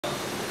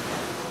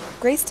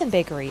Greyston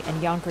Bakery in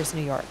Yonkers,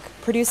 New York,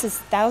 produces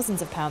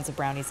thousands of pounds of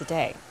brownies a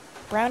day.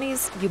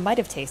 Brownies you might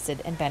have tasted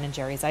in Ben &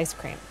 Jerry's ice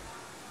cream.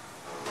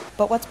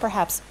 But what's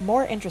perhaps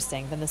more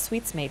interesting than the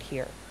sweets made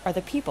here are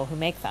the people who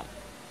make them.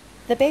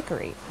 The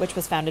bakery, which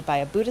was founded by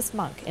a Buddhist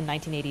monk in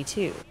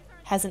 1982,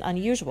 has an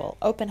unusual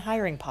open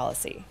hiring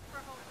policy.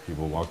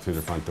 People walk through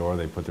the front door,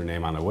 they put their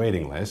name on a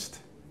waiting list,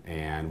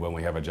 and when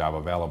we have a job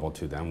available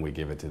to them, we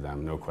give it to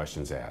them, no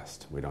questions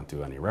asked. We don't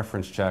do any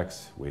reference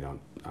checks, we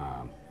don't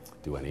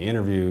do any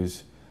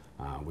interviews.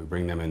 We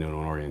bring them into an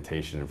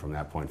orientation, and from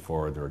that point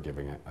forward, they're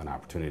given an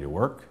opportunity to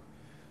work.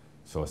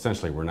 So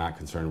essentially, we're not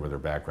concerned with their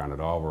background at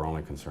all, we're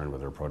only concerned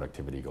with their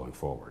productivity going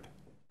forward.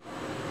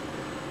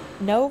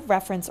 No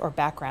reference or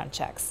background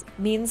checks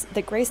means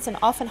that Greyston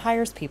often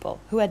hires people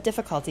who had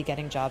difficulty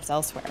getting jobs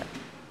elsewhere.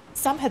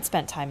 Some had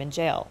spent time in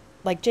jail,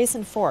 like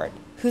Jason Ford,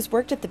 who's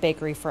worked at the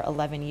bakery for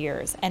 11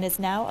 years and is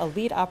now a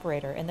lead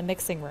operator in the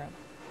mixing room.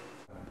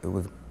 It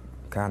was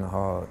kind of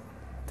hard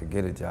to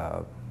get a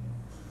job.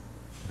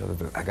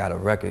 I got a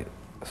record,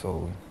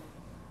 so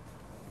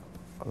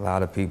a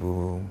lot of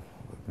people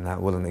are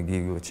not willing to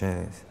give you a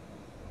chance.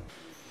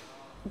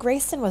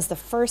 Greyston was the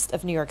first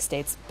of New York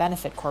State's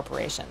benefit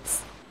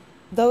corporations.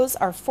 Those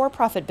are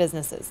for-profit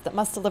businesses that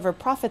must deliver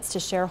profits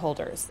to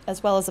shareholders,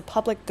 as well as a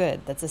public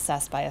good that's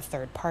assessed by a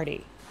third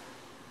party.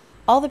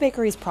 All the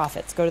bakery's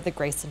profits go to the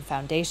Greyston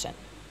Foundation,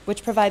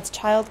 which provides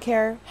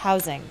childcare,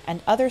 housing,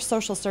 and other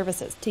social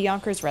services to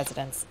Yonkers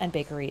residents and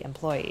bakery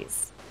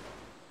employees.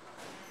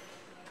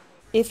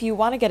 If you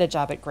want to get a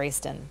job at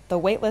Greyston, the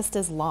wait list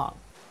is long.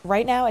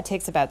 Right now, it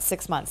takes about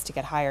 6 months to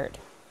get hired.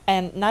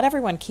 And not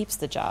everyone keeps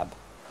the job.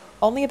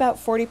 Only about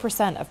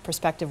 40% of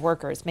prospective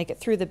workers make it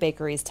through the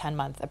bakery's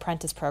 10-month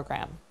apprentice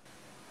program.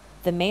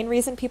 The main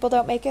reason people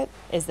don't make it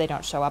is they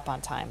don't show up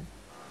on time.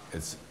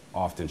 It's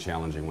often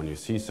challenging when you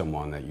see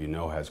someone that you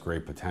know has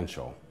great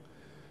potential,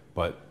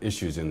 but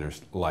issues in their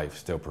life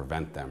still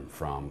prevent them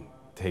from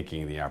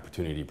taking the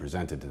opportunity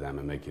presented to them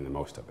and making the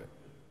most of it.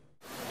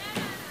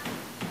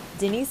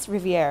 Denise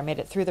Riviere made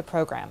it through the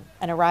program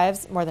and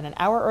arrives more than an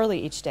hour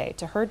early each day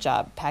to her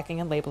job packing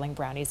and labeling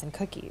brownies and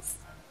cookies.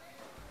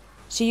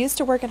 She used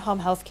to work in home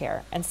health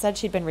care and said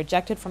she'd been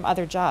rejected from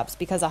other jobs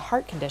because a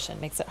heart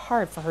condition makes it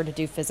hard for her to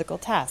do physical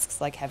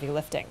tasks like heavy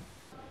lifting.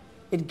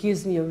 It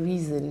gives me a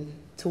reason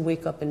to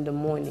wake up in the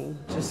morning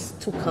just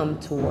to come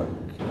to work.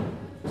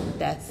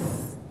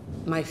 That's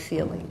my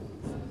feeling.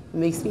 It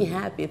makes me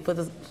happy. It put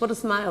a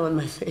smile on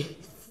my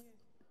face.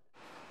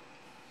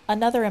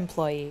 Another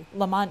employee,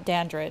 Lamont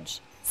Dandridge,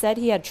 said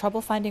he had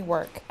trouble finding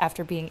work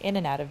after being in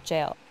and out of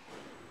jail.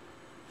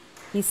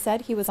 He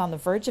said he was on the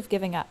verge of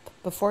giving up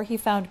before he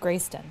found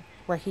Greyston,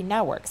 where he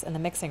now works in the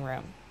mixing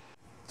room.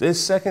 This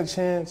second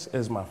chance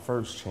is my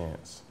first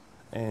chance,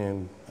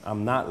 and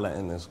I'm not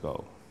letting this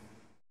go.